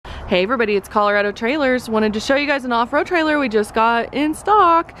Hey everybody, it's Colorado Trailers. Wanted to show you guys an off-road trailer we just got in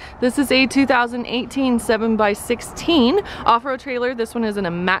stock. This is a 2018 7x16 off-road trailer. This one is in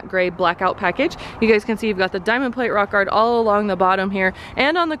a matte gray blackout package. You guys can see you've got the diamond plate rock guard all along the bottom here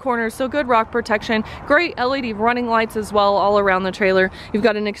and on the corners, so good rock protection. Great LED running lights as well all around the trailer. You've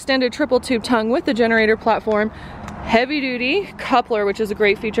got an extended triple tube tongue with the generator platform, heavy duty coupler, which is a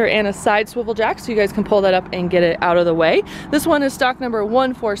great feature, and a side swivel jack so you guys can pull that up and get it out of the way. This one is stock number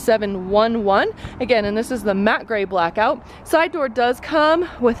 14711 again, and this is the matte gray blackout. Side door does come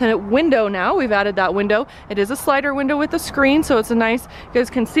with a window now. We've added that window. It is a slider window with a screen, so it's a nice, you guys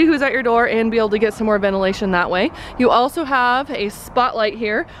can see who's at your door and be able to get some more ventilation that way. You also have a spotlight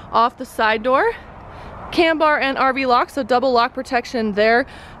here off the side door, cam bar and RV lock, so double lock protection there,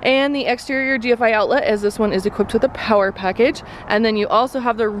 and the exterior GFI outlet, as this one is equipped with a power package. And then you also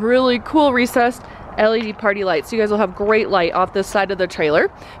have the really cool recessed LED party lights, so you guys will have great light off this side of the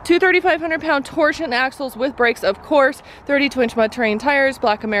trailer. Two 3,500-pound torsion axles with brakes, of course, 32-inch Mudterrain tires,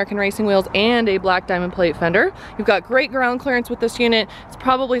 black American racing wheels, and a black diamond plate fender. You've got great ground clearance with this unit. It's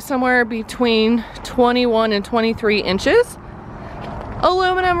probably somewhere between 21 and 23 inches.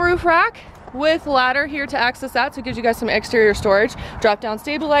 Aluminum roof rack with ladder here to access that, so it gives you guys some exterior storage. Drop down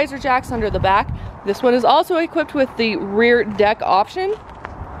stabilizer jacks under the back. This one is also equipped with the rear deck option,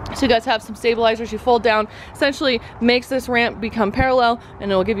 so you guys have some stabilizers you fold down. Essentially makes this ramp become parallel, and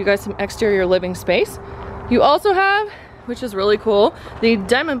it will give you guys some exterior living space. You also have, which is really cool, the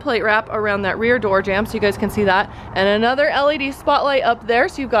diamond plate wrap around that rear door jamb, so you guys can see that, and another LED spotlight up there,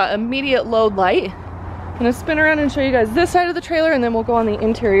 so you've got immediate load light. I'm gonna spin around and show you guys this side of the trailer, and then we'll go on the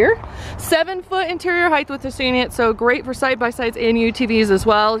interior. 7-foot interior height with this unit, so great for side-by-sides and UTVs as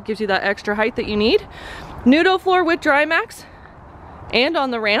well. It gives you that extra height that you need. Nudo floor with dry max and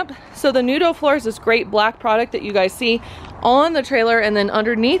on the ramp. So the Nudo floor is this great black product that you guys see on the trailer, and then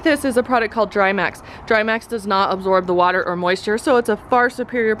underneath this is a product called Dry Max. Dry Max does not absorb the water or moisture, so it's a far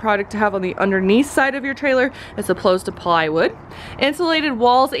superior product to have on the underneath side of your trailer as opposed to plywood. Insulated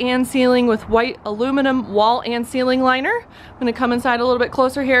walls and ceiling with white aluminum wall and ceiling liner. I'm gonna come inside a little bit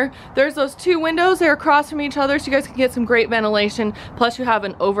closer here. There's those two windows, they're across from each other, so you guys can get some great ventilation. Plus you have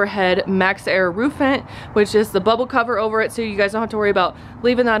an overhead max air roof vent, which is the bubble cover over it, so you guys don't have to worry about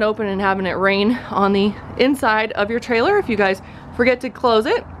leaving that open and having it rain on the inside of your trailer if you guys forget to close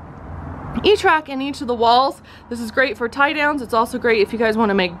it. E-track in each of the walls. This is great for tie downs. It's also great if you guys want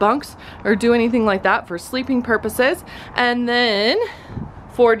to make bunks or do anything like that for sleeping purposes. And then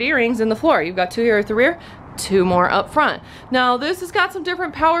 4 D-rings in the floor. You've got 2 here at the rear, 2 more up front. Now this has got some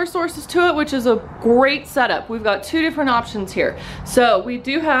different power sources to it, which is a great setup. We've got 2 different options here. So we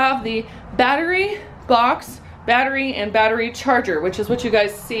do have the battery box, battery and battery charger, which is what you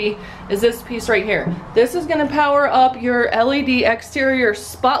guys see is this piece right here. This is going to power up your LED exterior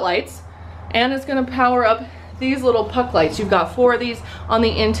spotlights, and it's going to power up these little puck lights. You've got 4 of these on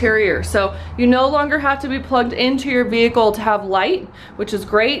the interior, so you no longer have to be plugged into your vehicle to have light, which is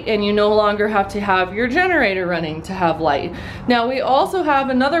great, and you no longer have to have your generator running to have light. Now we also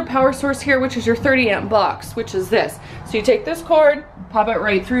have another power source here, which is your 30-amp box, which is this. So you take this cord, pop it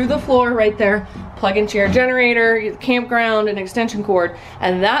right through the floor right there, plug into your generator, your campground, and extension cord,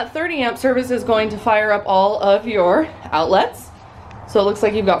 and that 30-amp service is going to fire up all of your outlets. So it looks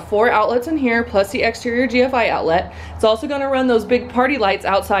like you've got 4 outlets in here, plus the exterior GFI outlet. It's also gonna run those big party lights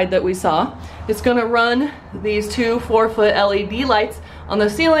outside that we saw. It's gonna run these 2 4-foot LED lights on the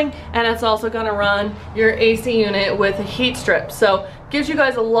ceiling, and it's also gonna run your AC unit with a heat strip. So gives you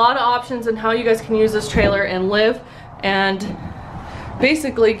guys a lot of options in how you guys can use this trailer and live, and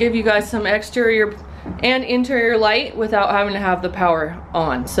basically give you guys some exterior and interior light without having to have the power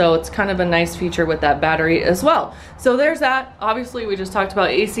on. So it's kind of a nice feature with that battery as well. So there's that. Obviously we just talked about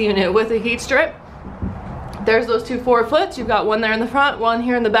AC unit with a heat strip. There's those 2 4-foots. You've got 1 there in the front, 1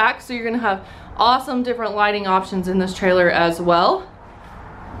 here in the back, so you're gonna have awesome different lighting options in this trailer as well.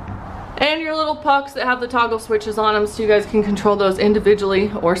 And your little pucks that have the toggle switches on them, so you guys can control those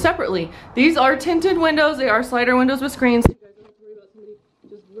individually or separately. These are tinted windows. They are slider windows with screens.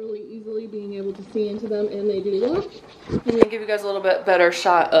 Easily being able to see into them, and they do lock, and they give you guys a little bit better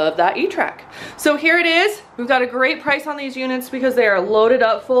shot of that E-track. So here it is. We've got a great price on these units because they are loaded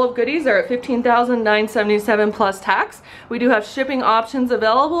up full of goodies. They're at $15,977 plus tax. We do have shipping options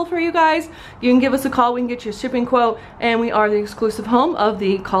available for you guys. You can give us a call. We can get you a shipping quote, and we are the exclusive home of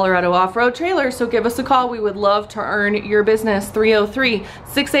the Colorado Off-Road Trailer. So give us a call. We would love to earn your business.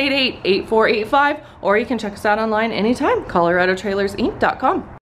 303-688-8485, or you can check us out online anytime. ColoradoTrailersInc.com.